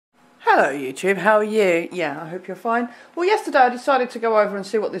Hello YouTube, how are you? Yeah, I hope you're fine. Well, yesterday I decided to go over and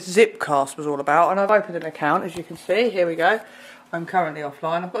see what this ZippCast was all about, and I've opened an account, as you can see. Here we go. I'm currently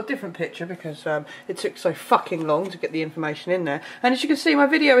offline. I've got a different picture because it took so fucking long to get the information in there. And as you can see, my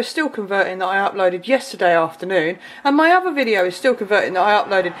video is still converting that I uploaded yesterday afternoon, and my other video is still converting that I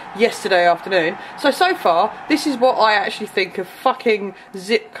uploaded yesterday afternoon. So far, this is what I actually think of fucking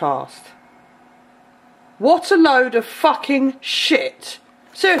ZippCast. What a load of fucking shit.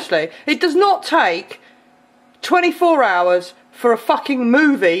 Seriously, it does not take 24 hours for a fucking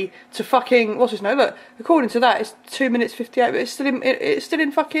movie to fucking, what's its name? Look, according to that, it's 2 minutes 58, but it's still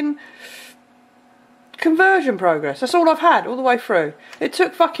in fucking conversion progress. That's all I've had all the way through. It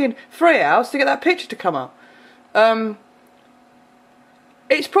took fucking 3 hours to get that picture to come up.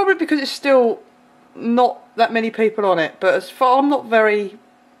 It's probably because it's still not that many people on it, but as far, I'm not very.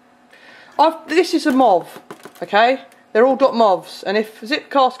 This is a MOV, okay? They're all .movs, and if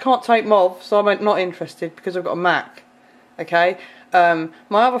ZippCast can't take MOVs, I'm not interested because I've got a Mac. Okay. My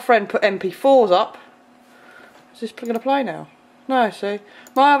other friend put MP4s up. Is this going to play now? No. See,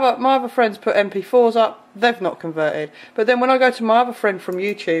 my other friends put MP4s up. They've not converted. But then when I go to my other friend from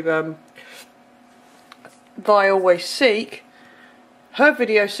YouTube, I always seek. Her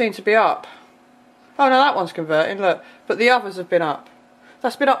videos seem to be up. Oh no, that one's converting. Look, but the others have been up.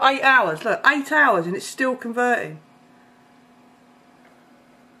 That's been up 8 hours. Look, 8 hours, and it's still converting.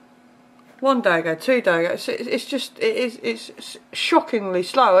 1 day ago, 2 days ago, it's shockingly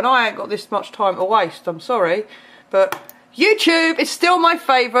slow, and I ain't got this much time to waste, I'm sorry, but YouTube is still my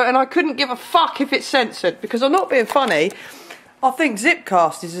favourite, and I couldn't give a fuck if it's censored, because I'm not being funny. I think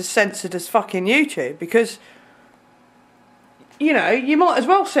ZippCast is as censored as fucking YouTube, because, you know, you might as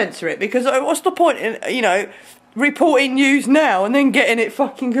well censor it, because what's the point in, you know, reporting news now, and then getting it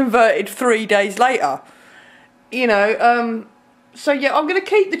fucking converted 3 days later, you know, so yeah, I'm going to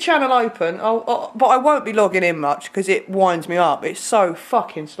keep the channel open, but I won't be logging in much because it winds me up. It's so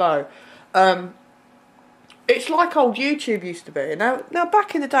fucking slow. It's like old YouTube used to be. Now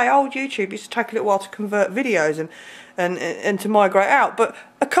back in the day, old YouTube used to take a little while to convert videos and to migrate out, but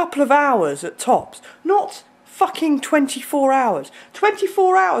a couple of hours at tops, not fucking 24 hours.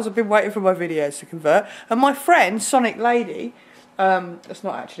 24 hours I've been waiting for my videos to convert, and my friend Sonic Lady, that's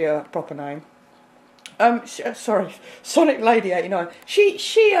not actually a proper name. Sorry, Sonic Lady 89. She's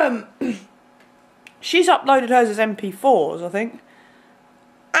uploaded hers as MP4s, I think,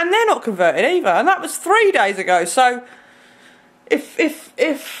 and they're not converted either. And that was 3 days ago. So, if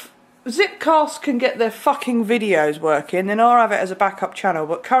ZippCast can get their fucking videos working, then I'll have it as a backup channel.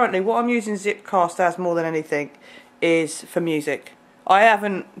 But currently, what I'm using ZippCast as more than anything is for music. I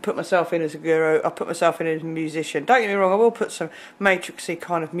haven't put myself in as a guru. I put myself in as a musician. Don't get me wrong, I will put some Matrixy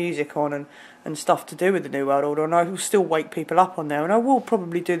kind of music on and stuff to do with the New World Order, and I will still wake people up on there, and I will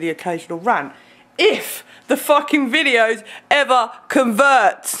probably do the occasional rant if the fucking videos ever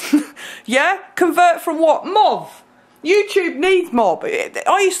convert. Yeah? Convert from what? MOV. YouTube needs MOV.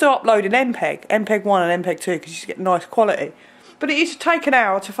 I used to upload in MPEG 1 and MPEG 2 because you used to get nice quality. But it used to take an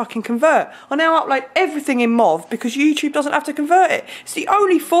hour to fucking convert. I now upload everything in MOV because YouTube doesn't have to convert it. It's the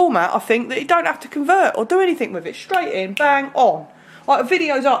only format, I think, that you don't have to convert or do anything with it. Straight in, bang, on. Like, a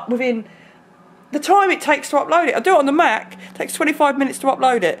video's up within the time it takes to upload it. I do it on the Mac. It takes 25 minutes to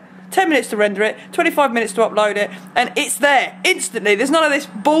upload it. 10 minutes to render it, 25 minutes to upload it, and it's there, instantly. There's none of this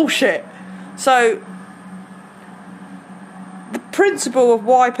bullshit. So, the principle of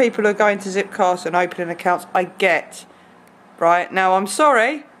why people are going to ZippCast and opening accounts, I get. Right, now I'm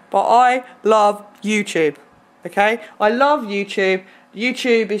sorry, but I love YouTube, okay? I love YouTube.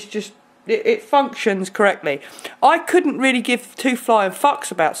 YouTube is just, it functions correctly. I couldn't really give two flying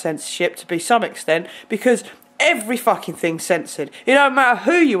fucks about censorship to be some extent, because every fucking thing's censored. It don't matter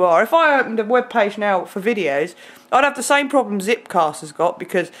who you are. If I opened a web page now for videos, I'd have the same problem ZippCast has got,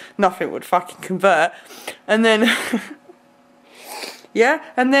 because nothing would fucking convert. And then... yeah,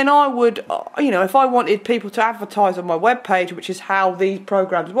 and then I would, you know, if I wanted people to advertise on my webpage, which is how these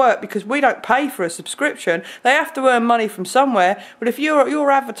programs work, because we don't pay for a subscription, they have to earn money from somewhere. But if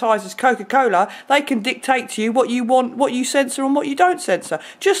your advertiser's Coca-Cola, they can dictate to you what you want, what you censor and what you don't censor,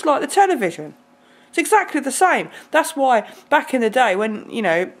 just like the television. It's exactly the same. That's why back in the day when, you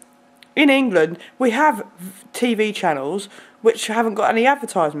know, in England, we have TV channels which haven't got any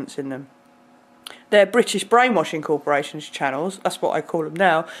advertisements in them. They're British Brainwashing Corporation's channels, that's what I call them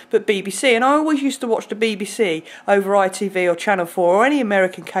now, but BBC. And I always used to watch the BBC over ITV or Channel 4 or any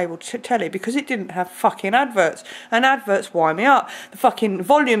American cable telly because it didn't have fucking adverts. And adverts wind me up. The fucking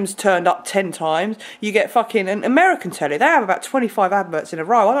volume's turned up 10 times. You get fucking an American telly. They have about 25 adverts in a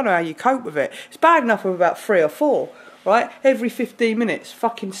row. I don't know how you cope with it. It's bad enough with about 3 or 4. right? Every 15 minutes,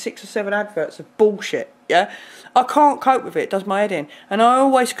 fucking 6 or 7 adverts of bullshit, yeah? I can't cope with it, it does my head in. And I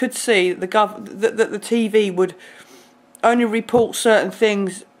always could see that the TV would only report certain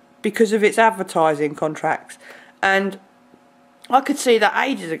things because of its advertising contracts. And I could see that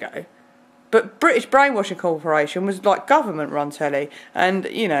ages ago. But British Brainwashing Corporation was like government-run telly. And,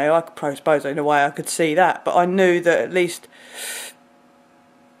 you know, I suppose in a way I could see that. But I knew that at least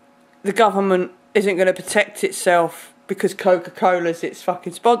the government isn't going to protect itself because Coca-Cola's its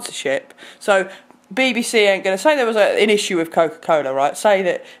fucking sponsorship. So BBC ain't going to say there was an issue with Coca-Cola, right? Say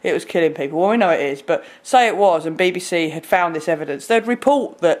that it was killing people. Well, we know it is, but say it was and BBC had found this evidence. They'd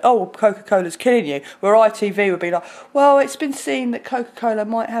report that, oh, Coca-Cola's killing you, where ITV would be like, well, it's been seen that Coca-Cola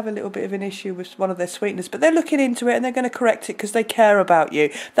might have a little bit of an issue with one of their sweeteners, but they're looking into it and they're going to correct it because they care about you.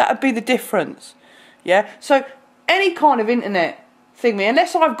 That would be the difference, yeah? So any kind of internet thing,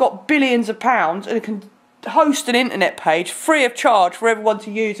 unless I've got billions of pounds and can host an internet page free of charge for everyone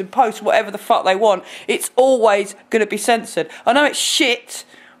to use and post whatever the fuck they want, it's always going to be censored. I know it's shit,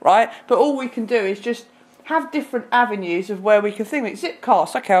 right? But all we can do is just have different avenues of where we can think. Like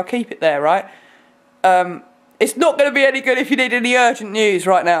ZippCast, okay, I'll keep it there, right? It's not going to be any good if you need any urgent news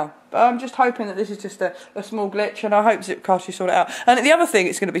right now. But I'm just hoping that this is just a small glitch, and I hope ZippCast you sort it out. And the other thing,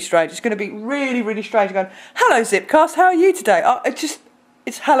 it's going to be strange. It's going to be really, really strange going, hello ZippCast, how are you today?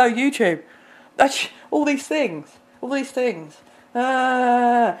 It's hello YouTube. All these things.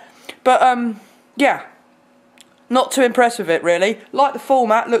 Yeah, not too impressed with it really. Like the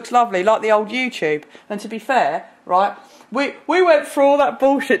format, looks lovely, like the old YouTube. And to be fair, right, we went through all that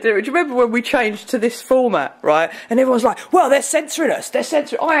bullshit, didn't we? Do you remember when we changed to this format, right? And everyone's like, well, they're censoring us,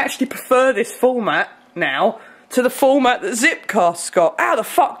 I actually prefer this format now to the format that ZippCast's got. How the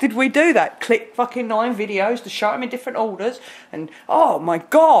fuck did we do that? Click fucking 9 videos to show them in different orders, and oh my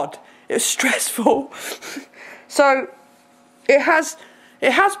god, it was stressful. So it has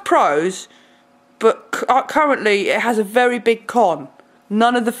pros, but currently it has a very big con.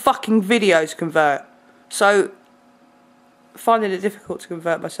 None of the fucking videos convert. So finding it difficult to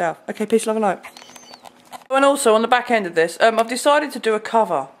convert myself. Okay, peace, love and light. And also on the back end of this, I've decided to do a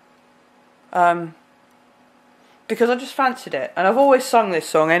cover. Because I just fancied it, and I've always sung this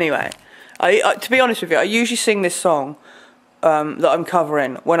song anyway. To be honest with you, I usually sing this song that I'm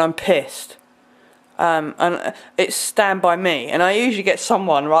covering when I'm pissed, and it's Stand By Me, and I usually get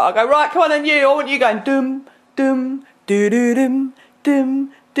someone, right, I go, right, come on then you, I want you going dum dum doo doo dum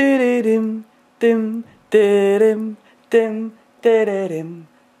dum doo doo dum dum doo dum dum doo doo dum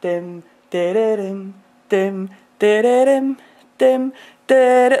dum doo doo dum dum doo doo dum dum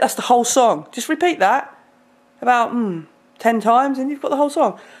doo. That's the whole song. Just repeat that about 10 times and you've got the whole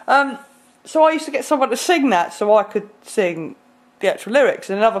song. So I used to get someone to sing that so I could sing the actual lyrics,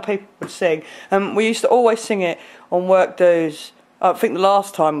 and then other people would sing. We used to always sing it on work dues. I think the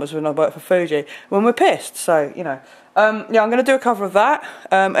last time was when I worked for Fuji, when we're pissed, so, you know. Yeah, I'm going to do a cover of that.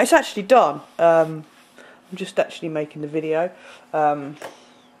 It's actually done. I'm just actually making the video.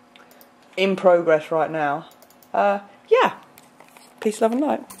 In progress right now. Yeah. Peace, love and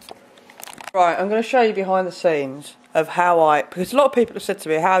light. Right, I'm going to show you behind the scenes of how because a lot of people have said to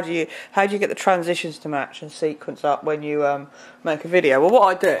me, how do you get the transitions to match and sequence up when you make a video? Well, what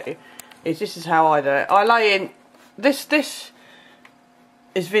I do is, this is how I do it. I lay in, this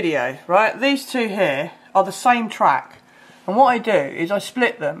is video, right? These two here are the same track, and what I do is I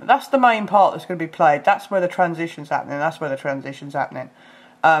split them. That's the main part that's going to be played. That's where the transition's happening. That's where the transition's happening.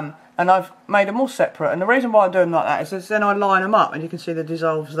 And I've made them all separate, and the reason why I do them like that is then I line them up and you can see the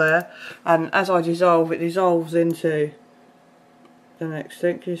dissolves there, and as I dissolve, it dissolves into the next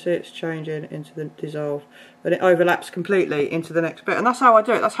thing. Can you see it's changing into the dissolve, and it overlaps completely into the next bit, and that's how I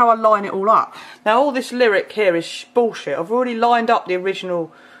do it. That's how I line it all up. Now all this lyric here is bullshit. I've already lined up the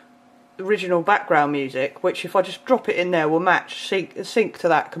original background music, which if I just drop it in there will match, sync to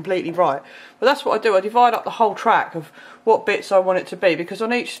that completely right. But that's what I do. I divide up the whole track of what bits I want it to be, because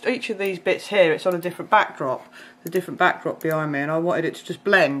on each of these bits here it's on a different backdrop, the different backdrop behind me, and I wanted it to just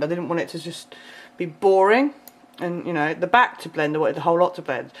blend. I didn't want it to just be boring, and you know, the back to blend, I wanted the whole lot to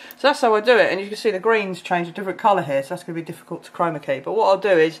blend. So that's how I do it, and you can see the greens change a different colour here, so that's going to be difficult to chroma key. But what I'll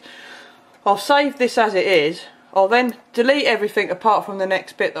do is I'll save this as it is. I'll then delete everything apart from the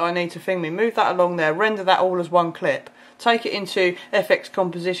next bit that I need to thing me, move that along there, render that all as one clip, take it into FX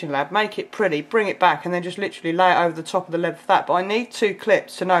Composition Lab, make it pretty, bring it back, and then just literally lay it over the top of the length of that. But I need 2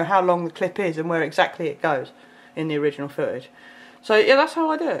 clips to know how long the clip is and where exactly it goes in the original footage. So yeah, that's how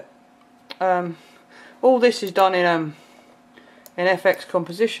I do it. All this is done in FX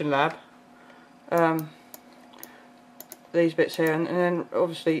Composition Lab. These bits here, and then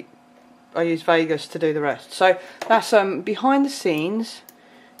obviously I use Vegas to do the rest. So that's behind the scenes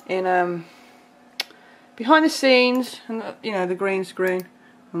in behind the scenes, and you know, the green screen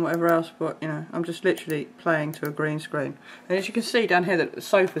and whatever else, but you know, I'm just literally playing to a green screen. And as you can see down here that the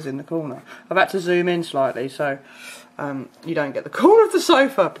sofa's in the corner. I've had to zoom in slightly so you don't get the corner of the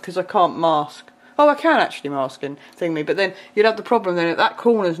sofa because I can't mask. Oh, I can actually mask and thingy, but then you'd have the problem then if that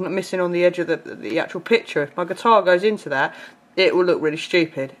corner's not missing on the edge of the actual picture. If my guitar goes into that, it will look really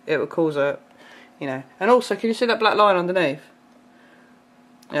stupid. It will cause a, you know. And also, can you see that black line underneath?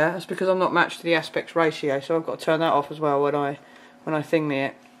 Yeah, that's because I'm not matched to the aspect ratio, so I've got to turn that off as well when I thingy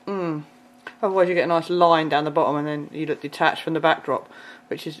it. Otherwise you get a nice line down the bottom and then you look detached from the backdrop,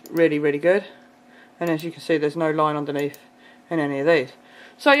 which is really, really good. And as you can see, there's no line underneath in any of these.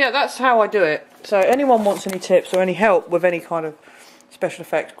 So yeah, that's how I do it. So anyone wants any tips or any help with any kind of special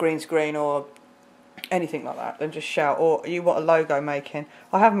effects, green screen or anything like that, then just shout. Or you want a logo making,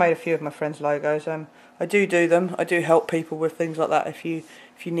 I have made a few of my friends' logos. I do them. I do help people with things like that if you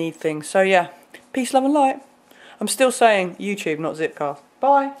need things. So yeah, peace, love and light. I'm still saying YouTube, not ZippCast.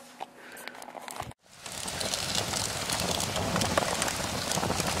 Bye.